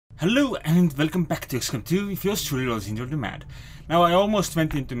Hello and welcome back to XCOM 2 if yours truly was Indoril the Mad. Now I almost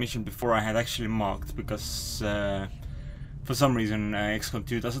went into mission before I had actually marked because for some reason XCOM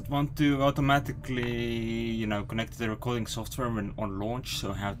 2 doesn't want to automatically, connect to the recording software when on launch,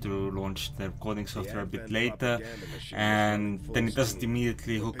 so I have to launch the recording software a bit later, and then it doesn't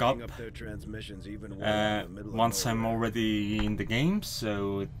immediately hook up once I'm already in the game,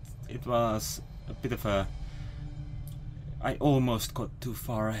 so it was a bit of a... I almost got too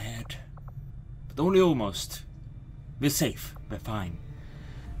far ahead. But only almost. We're safe. We're fine.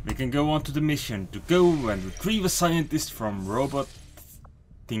 We can go on to the mission to go and retrieve a scientist from robot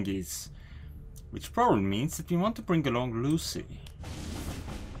thingies. Which probably means that we want to bring along Lucy.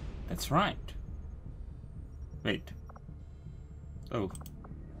 That's right. Wait. Oh.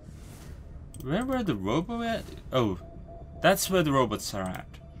 Where were the robots? Oh. That's where the robots are at.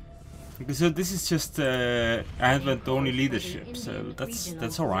 Okay, so this is just Advent only leadership, so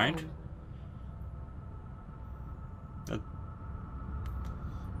that's alright. That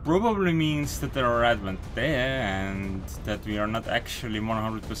probably means that there are Advent there and that we are not actually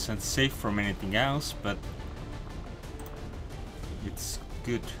 100% safe from anything else, but it's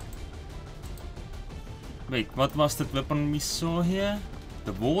good. Wait, what was that weapon we saw here?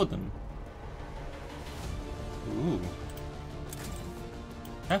 The Warden. Ooh.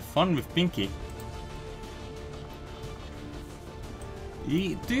 Have fun with Pinky.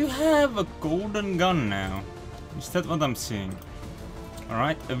 Do you have a golden gun now? Is that what I'm seeing?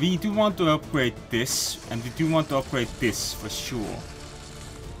 Alright, we do want to upgrade this, and we do want to upgrade this for sure.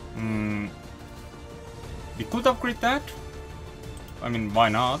 We could upgrade that. I mean, why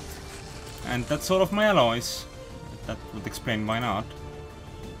not? And that's all of my alloys. That would explain why not.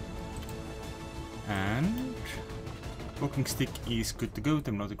 And... walking stick is good to go.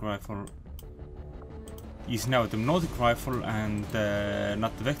 The hypnotic rifle is now the hypnotic rifle and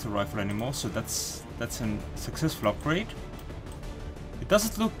not the vector rifle anymore, so that's a successful upgrade. It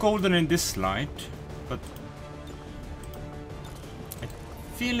doesn't look golden in this light, but I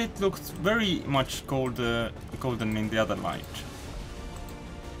feel it looked very much golden in the other light.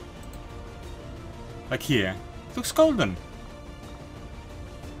 Like here. It looks golden.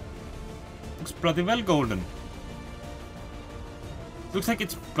 Looks bloody well golden. Looks like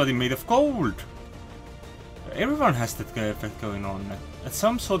it's bloody made of gold. Everyone has that effect going on at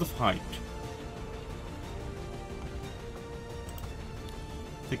some sort of height.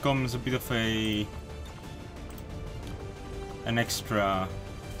 There comes a bit of an extra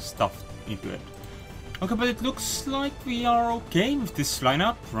stuff into it. Okay, but it looks like we are okay with this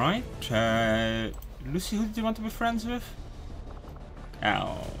lineup, right? Lucy, who do you want to be friends with?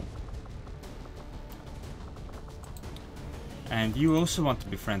 Ow. And you also want to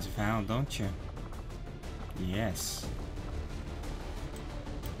be friends with Al, don't you? Yes.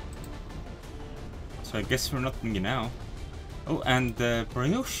 So I guess we're not thinking now. Oh, and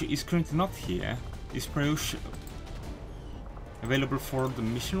Brioche is currently not here. Is Brioche available for the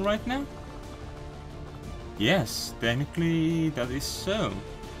mission right now? Yes, technically that is so.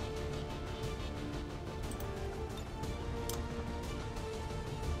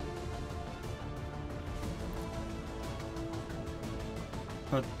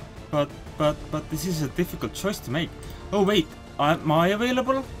 But this is a difficult choice to make. Oh wait, am I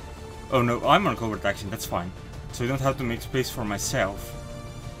available? Oh no, I'm on covert action, that's fine. So I don't have to make space for myself.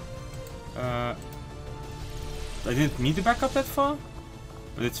 I didn't need to back up that far,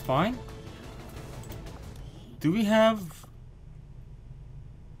 but it's fine. Do we have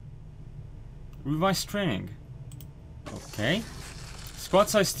revised training? Okay. Squad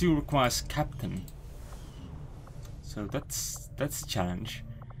size 2 requires captain. So that's a challenge.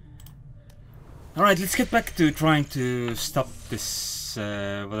 Alright, let's get back to trying to stop this,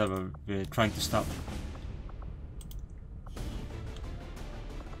 whatever we're trying to stop.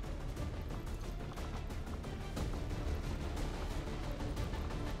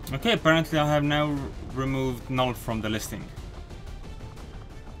 Okay, apparently I have now removed null from the listing.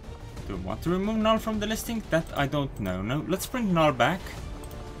 Do I want to remove null from the listing? That I don't know. No, let's bring null back.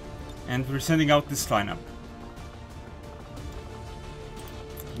 And we're sending out this lineup.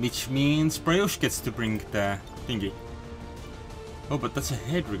 Which means Brioche gets to bring the thingy. Oh, but that's a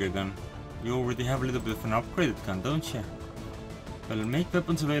headrigger gun. You already have a little bit of an upgraded gun, don't you? Well, make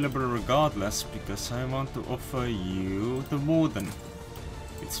weapons available regardless, because I want to offer you the Warden.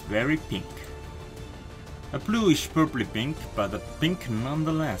 It's very pink. A bluish purpley pink, but a pink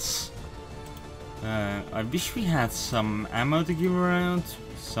nonetheless. I wish we had some ammo to give around.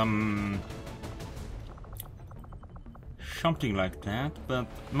 Something like that, but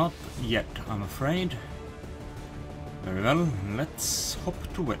not yet, I'm afraid. Very well, let's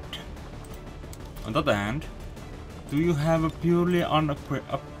hop to it. On the other hand, do you have a purely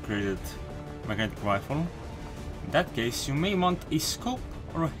upgraded magnetic rifle? In that case, you may want a scope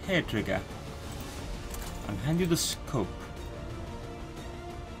or a hair trigger. I'll hand you the scope.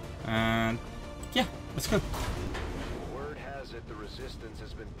 And yeah, let's go. Word has it the Resistance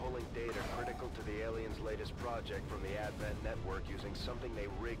has been pulling data critical to the aliens' latest project from the Advent network using something they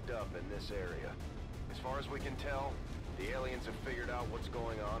rigged up in this area. As far as we can tell, the aliens have figured out what's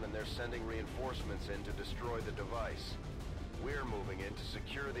going on and they're sending reinforcements in to destroy the device. We're moving in to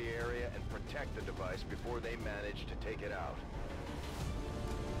secure the area and protect the device before they manage to take it out.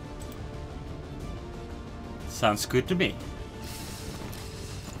 Sounds good to me.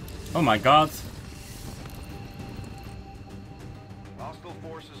 Oh my god. Hostile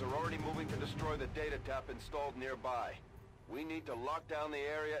forces are already moving to destroy the data tap installed nearby. We need to lock down the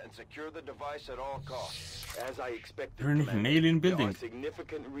area and secure the device at all costs. As I expected, You're in an alien there building. are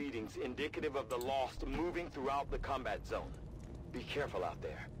significant readings indicative of the Lost moving throughout the combat zone. Be careful out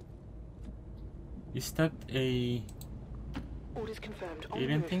there. Is that a Orders confirmed. On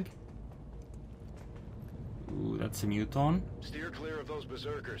alien move. thing? Ooh, that's a muton. Steer clear of those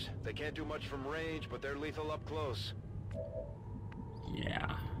berserkers. They can't do much from range, but they're lethal up close.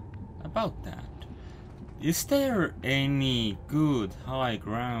 Yeah, about that. Is there any good high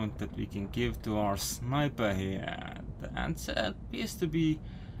ground that we can give to our sniper here? The answer appears to be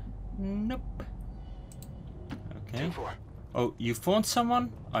nope. Okay. 2-4. Oh, you found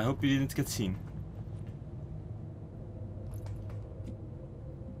someone? I hope you didn't get seen.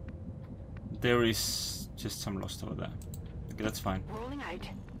 There is just some lost over there. Okay, that's fine. Rolling out.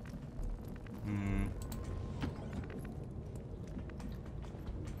 Hmm.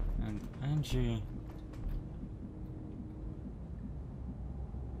 And Angie.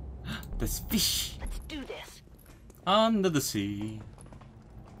 There's fish Let's do this. under the sea.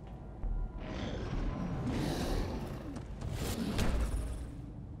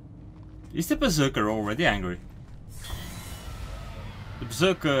 Is the berserker already angry? The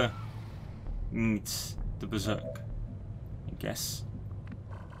berserker needs the berserk, I guess.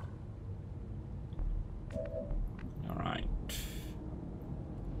 Alright.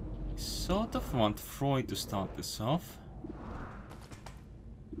 I sort of want Freud to start this off.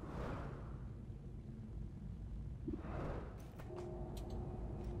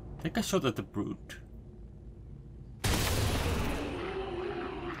 Take a shot at the brute.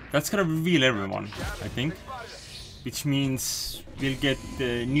 That's gonna reveal everyone, I think. Which means we'll get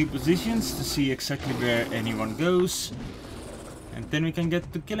new positions to see exactly where anyone goes. And then we can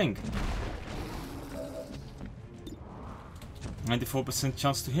get to killing. 94%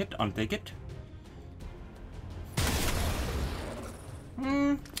 chance to hit, I'll take it.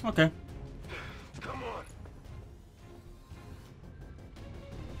 Okay. Come on.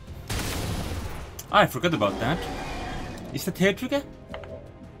 I forgot about that. Is that hair trigger?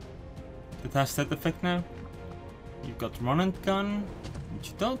 That has that effect now? You've got run and gun, which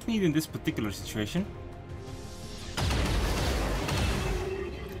you don't need in this particular situation.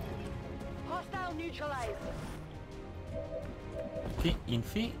 Hostile neutralized. Okay,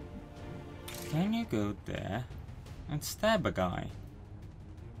 Infi, can you go there and stab a guy?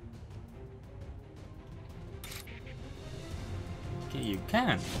 Okay, you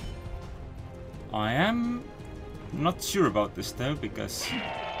can. I am not sure about this though, because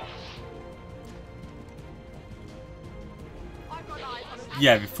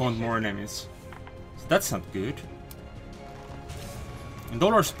yeah, we found more enemies. So that's not good. And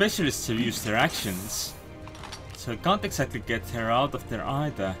all our specialists have used their actions. So I can't exactly get her out of there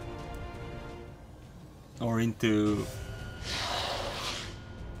either. Or into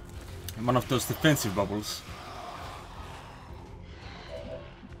one of those defensive bubbles.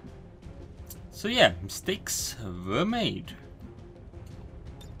 So yeah, mistakes were made.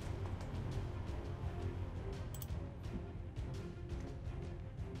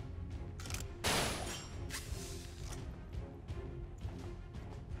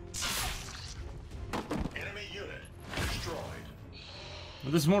 Enemy unit destroyed.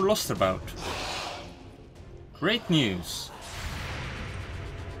 But there's more lost about. Great news.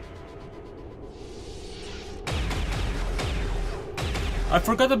 I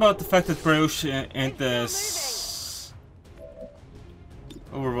forgot about the fact that Brioche enters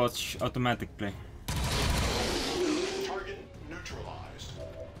Overwatch automatically. Target neutralized.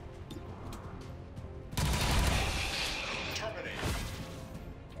 Terminated.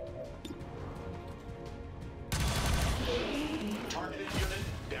 Targeted unit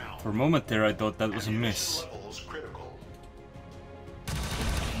down. For a moment there I thought that was a miss. Levels critical.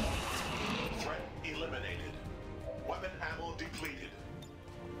 Threat eliminated. Weapon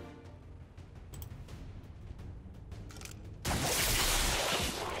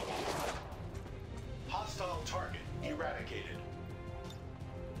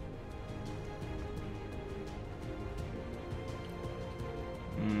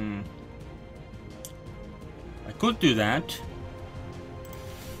could do that.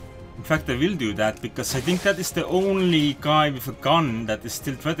 In fact, I will do that because I think that is the only guy with a gun that is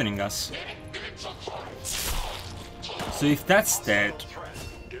still threatening us. So if that's dead,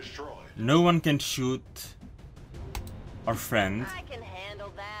 no one can shoot our friend I can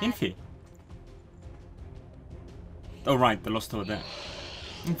handle that. Infi. Oh right, they lost over there.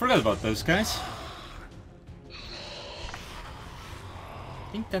 I forgot about those guys.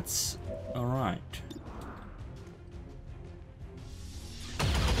 I think that's alright.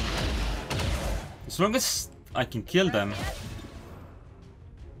 As long as I can kill them,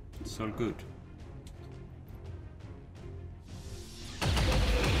 it's all good.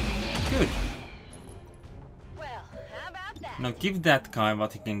 Good. Well, how about that? Now give that guy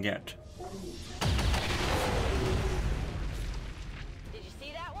what he can get. Did you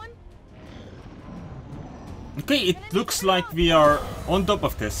see that one? Okay, it looks like we are on top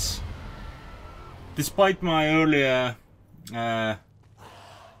of this. Despite my earlier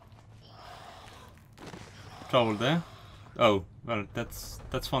trouble there. Oh, well, that's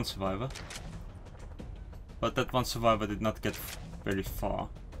one survivor. But that one survivor did not get very far.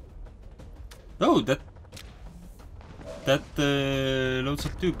 Oh, that loads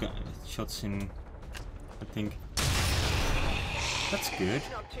up two shots in, I think. That's good.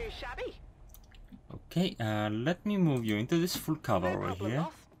 Not too shabby. Okay, let me move you into this full cover No over problem, here.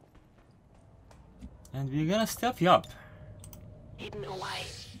 boss. And we're gonna step you up. Hidden away.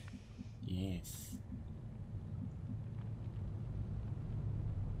 Yes.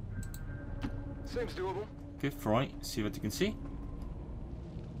 Seems doable. Okay, Froy, see what you can see.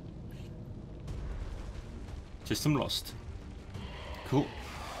 System lost. Cool.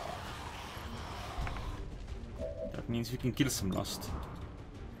 That means we can kill some lost.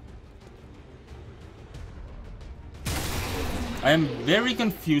 I am very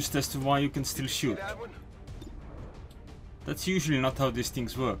confused as to why you can still shoot. That one? That's usually not how these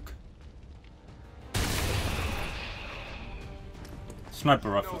things work. Sniper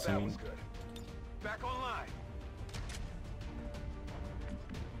No, rifles, I that mean. was good. Back online.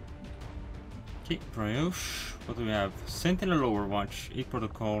 Okay, Brioche. What do we have? Sentinel Overwatch, 8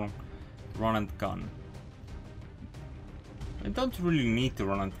 Protocol, Run and Gun. I don't really need to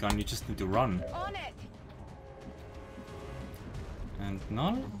run and gun, you just need to run. On it. And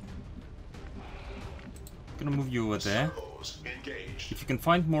null. Gonna move you over there. If you can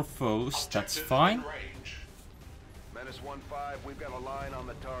find more foes, that's fine. Menace 1-5, we've got a line on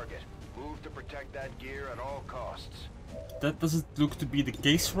the target. Move to protect that gear at all costs. That doesn't look to be the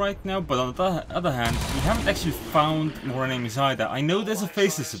case right now, but on the other hand, we haven't actually found more enemies either. I know there's a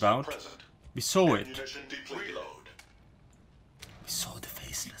Faceless about. We saw it. We saw the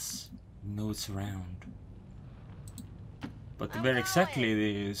Faceless. We know it's around. But where exactly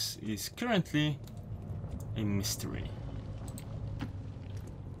it is currently a mystery.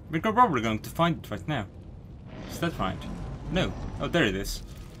 We're probably going to find it right now. Is that right? No. Oh, there it is.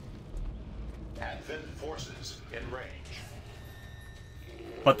 Advent forces in range.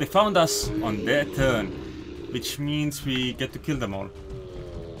 But they found us on their turn, which means we get to kill them all.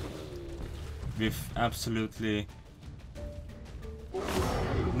 With absolutely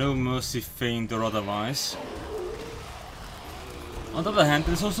no mercy, feint or otherwise. On the other hand,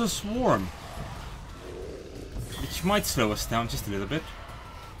 there's also a swarm, which might slow us down just a little bit.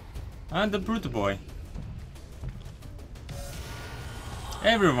 And the Brute Boy.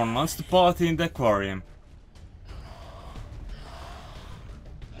 Everyone wants to party in the Aquarium.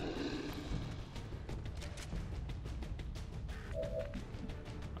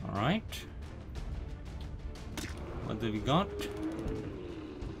 Alright. What do we got?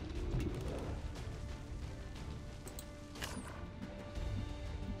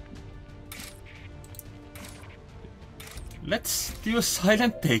 Let's do a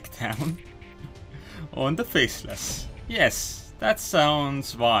silent takedown on the Faceless. Yes, that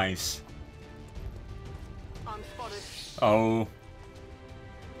sounds wise. I'm spotted. Oh.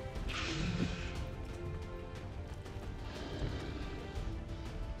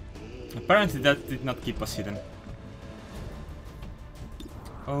 Apparently that did not keep us hidden.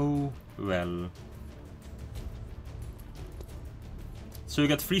 Oh, well. So you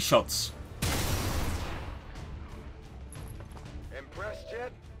got 3 shots. Impressed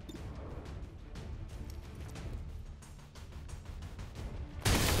yet?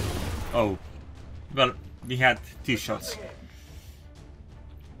 Oh. Well, we had 2 shots.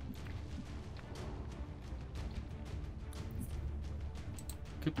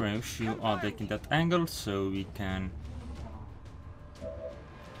 Okay, Brioche, you are taking that angle, so we can...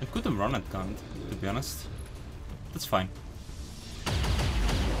 I could have run and gunned, to be honest. That's fine.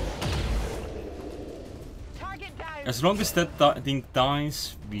 Target As long as that thing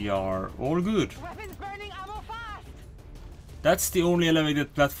dies, we are all good. Weapons burning ammo fast. That's the only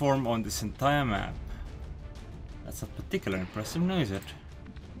elevated platform on this entire map. That's not particularly impressive, no, is it?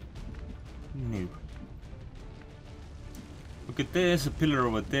 No. Okay, there's a pillar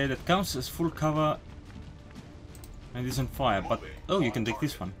over there that counts as full cover and is on fire, but oh, you can take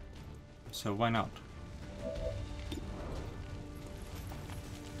this one. So why not?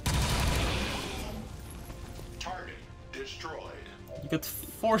 Target destroyed. You got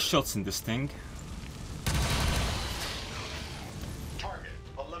 4 shots in this thing. Target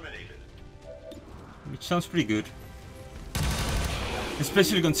eliminated. Which sounds pretty good.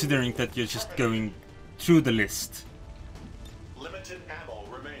 Especially considering that you're just going through the list. Limited ammo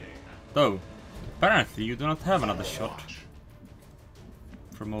remaining. Though, apparently you do not have another shot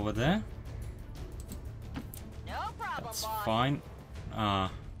from over there. No problem, That's boss. fine. I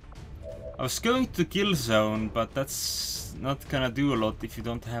was going to kill zone, but that's not gonna do a lot if you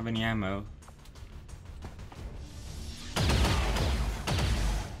don't have any ammo.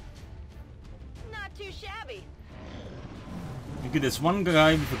 Not too shabby. Okay, there's one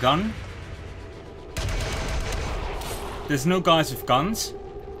guy with a gun. There's no guys with guns.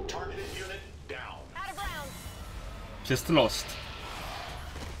 Targeted unit down. Out of rounds. Just lost.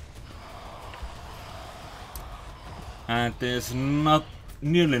 And there's not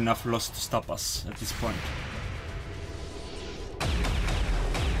nearly enough loss to stop us at this point.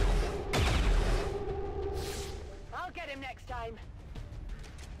 I'll get him next time.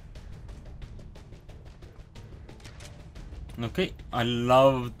 Okay, I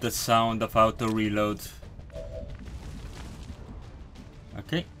love the sound of auto reload.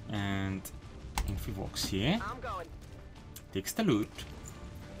 Okay, and Infi walks here, I'm going. takes the loot,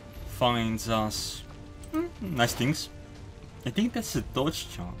 finds us nice things. I think that's a dodge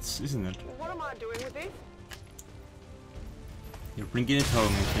chance, isn't it? What am I doing with this? You're bringing it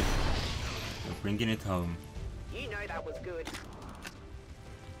home, Infi. You're bringing it home. You know that was good.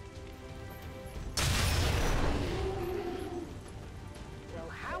 Well,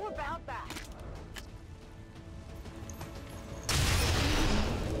 how about that?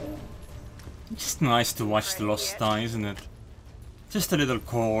 It's just nice to watch the lost die, isn't it? Just a little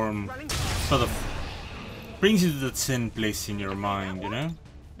calm, Running sort of brings you to that zen place in your mind, you know?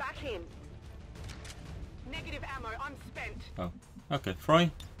 back in. Negative ammo. I'm spent. Oh, okay,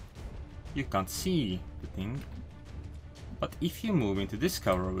 Froy. You can't see the thing. But if you move into this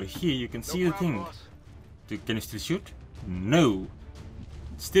cover over here, you can see the thing. Can you still shoot? No!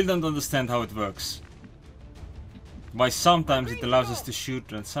 Still don't understand how it works. Why sometimes it allows us to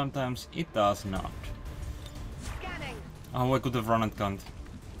shoot and sometimes it does not. Scanning. Oh, I could have run and gunned.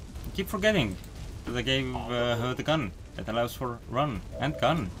 I keep forgetting that I gave her the gun that allows for run and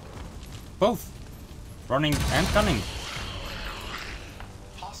gun. Both! Running and gunning.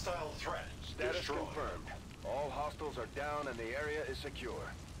 Hostile threat Status destroyed. confirmed. All hostiles are down and the area is secure.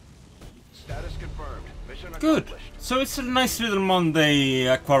 Status confirmed. Mission Good. accomplished. So it's a nice little Monday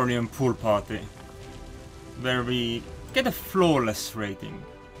Aquarium pool party where we get a flawless rating.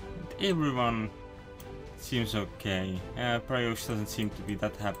 Everyone seems okay. Priosh doesn't seem to be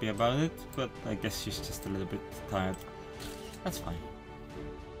that happy about it, but I guess she's just a little bit tired. That's fine.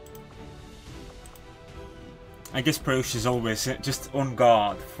 I guess Priosh is always just on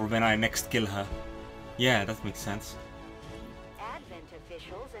guard for when I next kill her. Yeah, that makes sense. Advent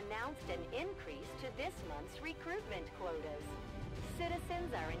officials announced an increase to this month's recruitment quotas.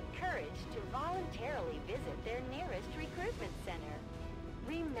 Citizens are encouraged to voluntarily visit their nearest recruitment center.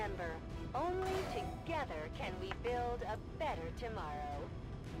 Remember, only together can we build a better tomorrow.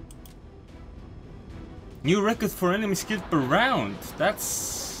 New record for enemies killed per round.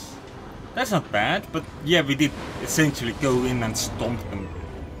 That's not bad, but yeah, we did essentially go in and stomp them.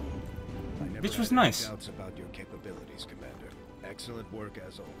 Which was nice. Doubts about your capabilities, Commander. Excellent work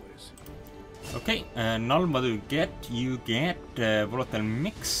as always. Okay, Null, what do you get? You get Volatile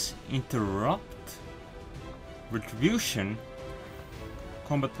Mix, Interrupt, Retribution,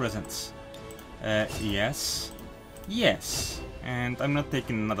 Combat Presence. Yes. Yes. And I'm not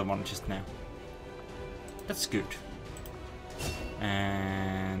taking another one just now. That's good.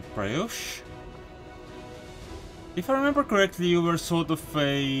 And Priosh. If I remember correctly, you were sort of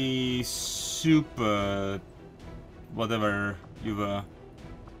a super... whatever you were.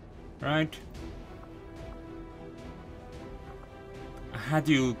 Right? I had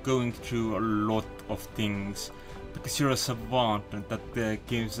you going through a lot of things because you're a savant and that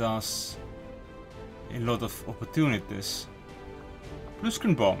gives us a lot of opportunities. Blue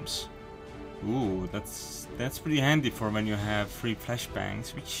screen bombs. Ooh, that's pretty handy for when you have free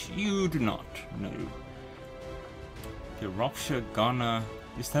flashbangs, which you do not know. Okay, rupture gunner.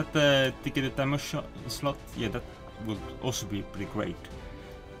 Is that the ticketed ammo slot? Yeah, that would also be pretty great.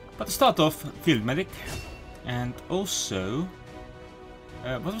 But to start off, field medic, and also,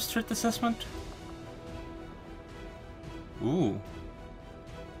 what was threat assessment? Ooh,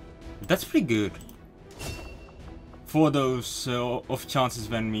 that's pretty good. For those off chances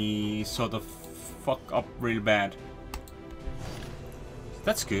when we sort of fuck up real bad.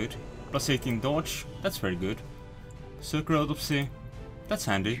 That's good. Plus 18 dodge, that's very good. Circular autopsy, that's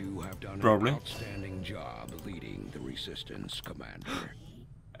handy. You have done probably. an outstanding job leading the resistance, Commander.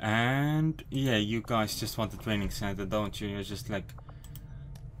 And yeah, you guys just want the training center, don't you? You're just like,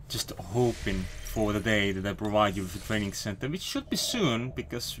 just hoping for the day that I provide you with a training center, which should be soon,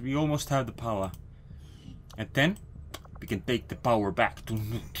 because we almost have the power. And then we can take the power back to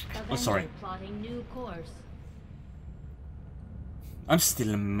oh, sorry. Plotting new course. I'm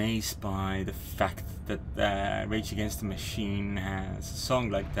still amazed by the fact that Rage Against the Machine has a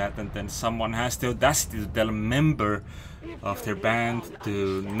song like that, and then someone has the audacity to tell a member of their band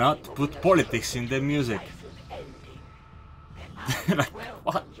to not put politics in their music. Like,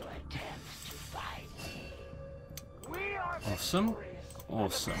 what? Awesome.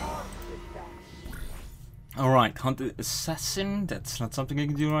 Awesome. Alright, Hunted Assassin, that's not something I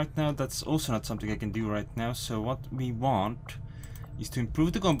can do right now, that's also not something I can do right now, so what we want is to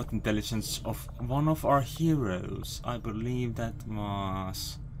improve the combat intelligence of one of our heroes. I believe that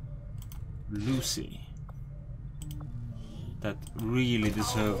was Lucy. That really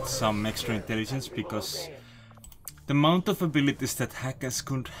deserved some extra intelligence, because the amount of abilities that hackers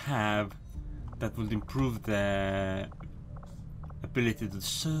could have that would improve the ability to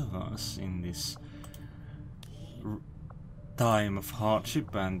serve us in this time of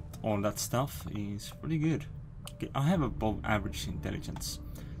hardship and all that stuff is pretty good. Okay, I have above average intelligence,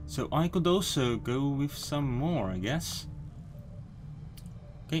 so I could also go with some more, I guess.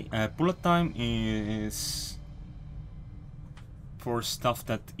 Okay, bullet time is for stuff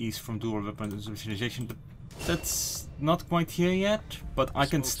that is from dual weapon specialization, but that's not quite here yet, but I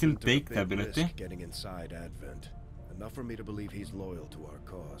can still take the ability. Getting inside Advent, enough for me to believe he's loyal to our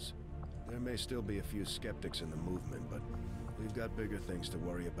cause. There may still be a few skeptics in the movement, but we've got bigger things to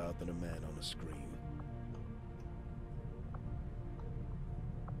worry about than a man on a screen.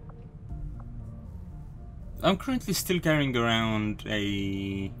 I'm currently still carrying around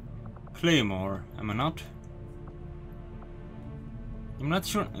a claymore, am I not? I'm not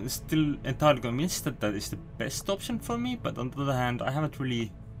sure, I'm still entirely convinced that that is the best option for me, but on the other hand, I haven't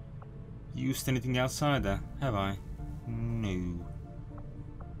really used anything else either, have I? No.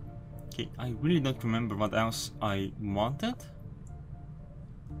 Okay, I really don't remember what else I wanted.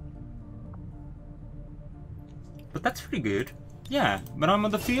 But that's pretty good. Yeah, when I'm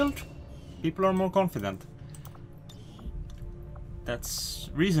on the field, people are more confident. That's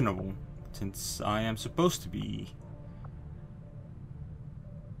reasonable, since I am supposed to be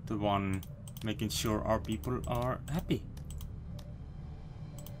the one making sure our people are happy.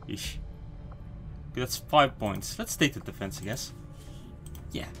 Ish. Okay, that's 5 points. Let's take the defense, I guess.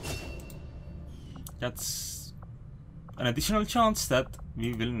 Yeah. That's an additional chance that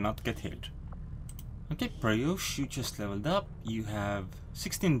we will not get hit. Okay, Prayosh, you just leveled up. You have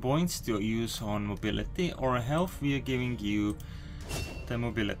 16 points to use on mobility, or health. We are giving you the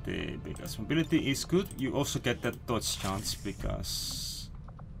mobility because mobility is good. You also get that dodge chance because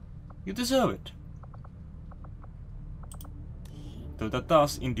you deserve it. Though that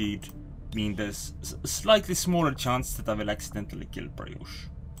does indeed mean there's a slightly smaller chance that I will accidentally kill Prayosh,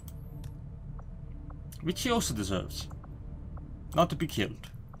 which he also deserves. Not to be killed.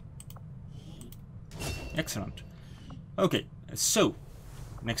 Excellent. Okay, so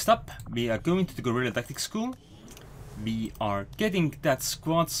next up we are going to the Guerrilla Tactics School. We are getting that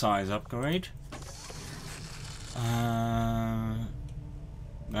squad size upgrade,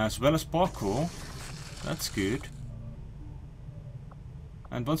 as well as parkour. That's good.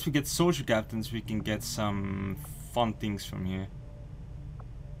 And once we get soldier captains, we can get some fun things from here.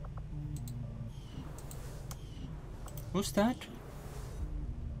 Who's that?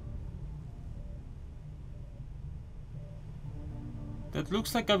 That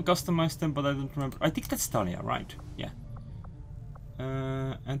looks like I've customized them, but I don't remember. I think that's Talia, right? Yeah.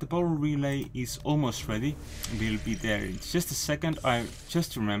 And the power relay is almost ready. We'll be there in just a second. I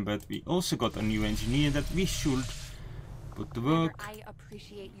just remembered we also got a new engineer that we should put to work. I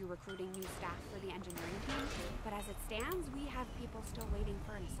appreciate you recruiting new staff for the engineering team, but as it stands, we have people still waiting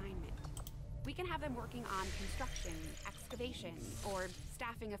for an assignment. We can have them working on construction, excavation, or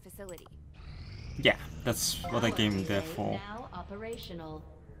staffing a facility. Yeah, that's what I came there for. Now operational.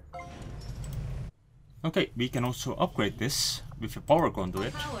 Okay, we can also upgrade this with a power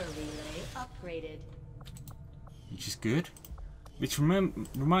conduit, Power relay upgraded. which is good. Which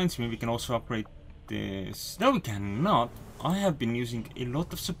reminds me, we can also upgrade this. No, we cannot. I have been using a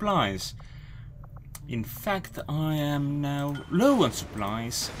lot of supplies. In fact, I am now low on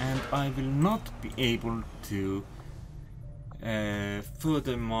supplies, and I will not be able to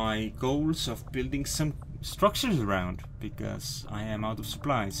further my goals of building some structures around, because I am out of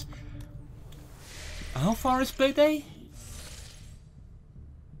supplies. How far is payday?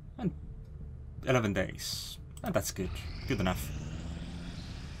 And 11 days. And that's good. Good enough.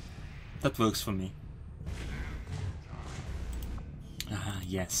 That works for me. Ah,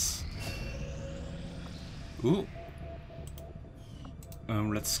 yes. Ooh.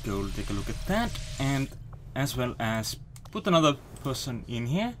 Let's go take a look at that, and as well as put another person in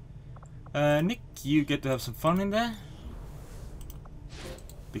here. Nick, you get to have some fun in there.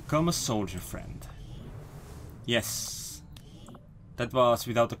 Become a soldier friend. Yes. That was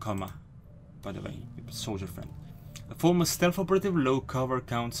without a comma, by the way. Soldier friend. A former stealth operative, low cover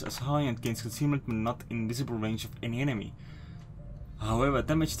counts as high and gains concealment but not in visible range of any enemy. However,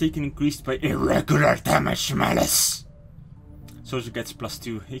 damage taken increased by irregular damage malice. Soldier gets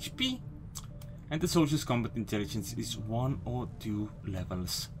 +2 HP, and the soldier's combat intelligence is 1 or 2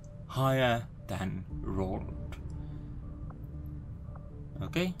 levels higher than rolled.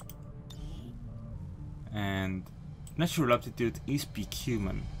 Okay. And natural aptitude is peak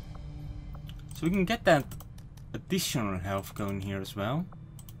human. So we can get that additional health going here as well.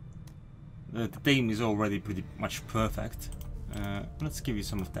 The tame is already pretty much perfect. Let's give you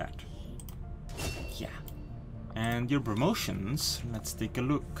some of that. Yeah. And your promotions, let's take a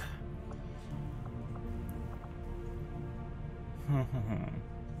look.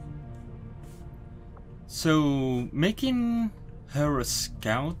 So, making her a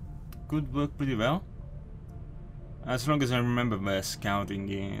scout could work pretty well. As long as I remember where scouting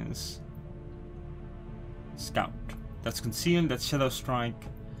is. Scout. That's concealed, that's shadow strike.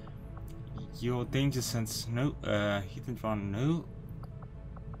 Your danger sense, no. Hit and run, no.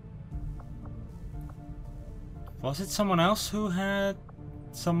 Was it someone else who had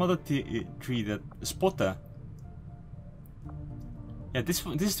some other tree that spotter? Yeah, this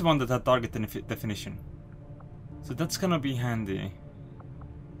is the one that had target definition. So that's gonna be handy.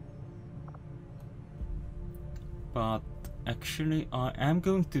 But actually, I am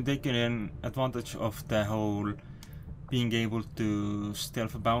going to take an advantage of the whole being able to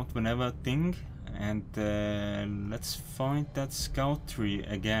stealth about whenever thing, and let's find that scout tree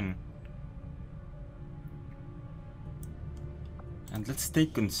again. And let's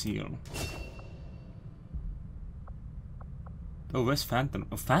take conceal. Oh, where's Phantom?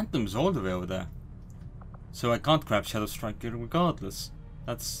 Oh, Phantom's all the way over there. So I can't grab Shadow Strike regardless.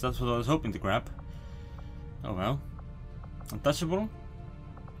 That's what I was hoping to grab. Oh well. Untouchable.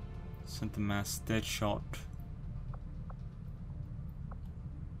 Center mass, dead shot.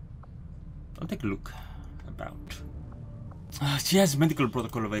 I'll take a look about. She has medical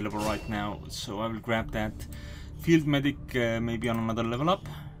protocol available right now, so I will grab that. Field medic maybe on another level up,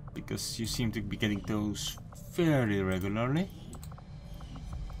 because you seem to be getting those fairly regularly.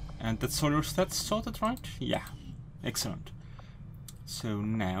 And that's all your stats sorted, right? Yeah, excellent. So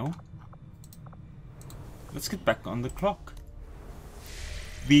now, let's get back on the clock.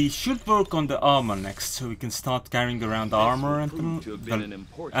 We should work on the armor next, so we can start carrying around armor and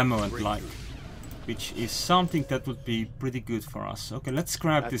ammo and like, which is something that would be pretty good for us. Okay, let's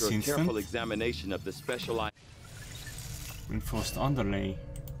grab this instant. After a careful examination of the specialized reinforced underlay.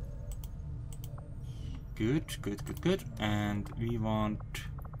 Good, good, good, good. And we want...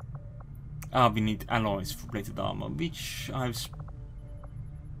 we need alloys for plated armor, which I've,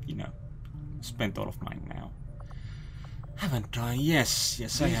 you know, spent all of mine now. Haven't I? Yes,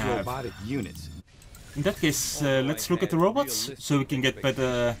 I have. robotic units. In that case, let's look at the robots, so we can get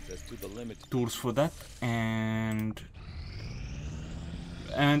better tools for that. And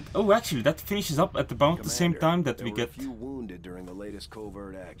oh, actually, that finishes up at about the same time that we get. There were a few wounded during the latest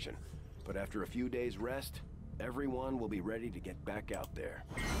covert action, but after a few days rest, everyone will be ready to get back out there.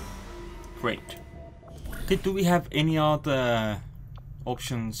 Great. Okay, do we have any other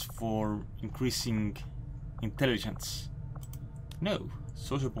options for increasing intelligence? No.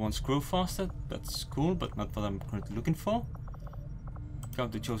 Social bonds grow faster, that's cool, but not what I'm currently looking for.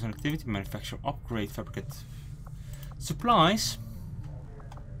 Count the chosen activity, manufacture, upgrade, fabricate supplies.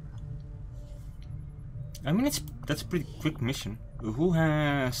 I mean, that's a pretty quick mission. Who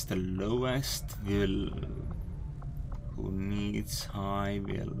has the lowest will? Who needs high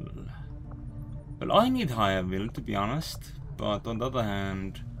will? Well, I need higher will, to be honest, but on the other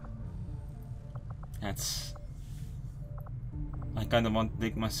hand, That's... I kind of want to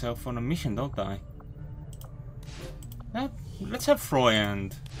take myself on a mission, don't I? Let's have Froy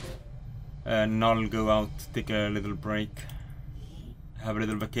and Null go out, take a little break. Have a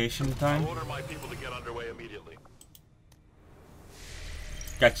little vacation time. I'll order my people to get underway immediately.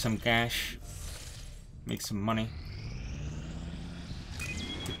 Catch some cash. Make some money.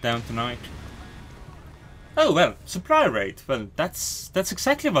 Get down tonight. Oh well, supply rate. Well, that's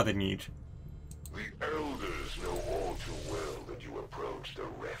exactly what I need. The Elders know all too well that you approach the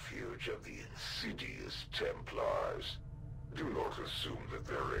refuge of the insidious Templars. Do not assume that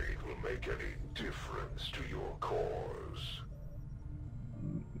their aid will make any difference to your cause.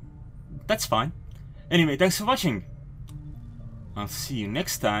 That's fine. Anyway, thanks for watching. I'll see you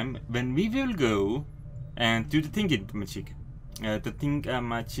next time when we will go and do the thingamajig. The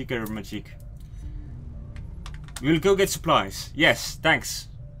thingamajigger. We'll go get supplies. Yes, thanks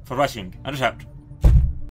for watching. Anders out.